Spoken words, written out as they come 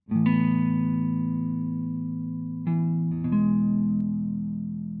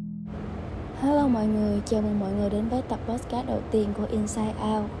Hello mọi người, chào mừng mọi người đến với tập podcast đầu tiên của Inside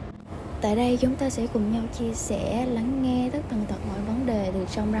Out. Tại đây chúng ta sẽ cùng nhau chia sẻ, lắng nghe tất tần tật mọi vấn đề từ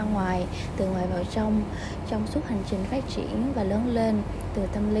trong ra ngoài, từ ngoài vào trong suốt hành trình phát triển và lớn lên, từ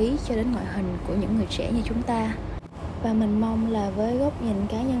tâm lý cho đến ngoại hình của những người trẻ như chúng ta. Và mình mong là với góc nhìn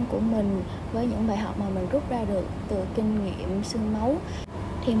cá nhân của mình, với những bài học mà mình rút ra được từ kinh nghiệm xương máu,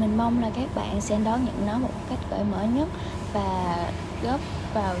 thì mình mong là các bạn sẽ đón nhận nó một cách cởi mở nhất và góp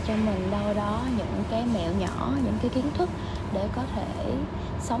vào cho mình đâu đó những cái mẹo nhỏ, những cái kiến thức để có thể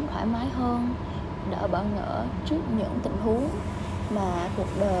sống thoải mái hơn, đỡ bỡ ngỡ trước những tình huống mà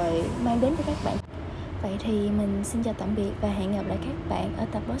cuộc đời mang đến cho các bạn. Vậy thì mình xin chào tạm biệt và hẹn gặp lại các bạn ở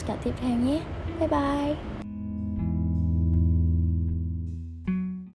tập podcast tiếp theo nhé. Bye bye.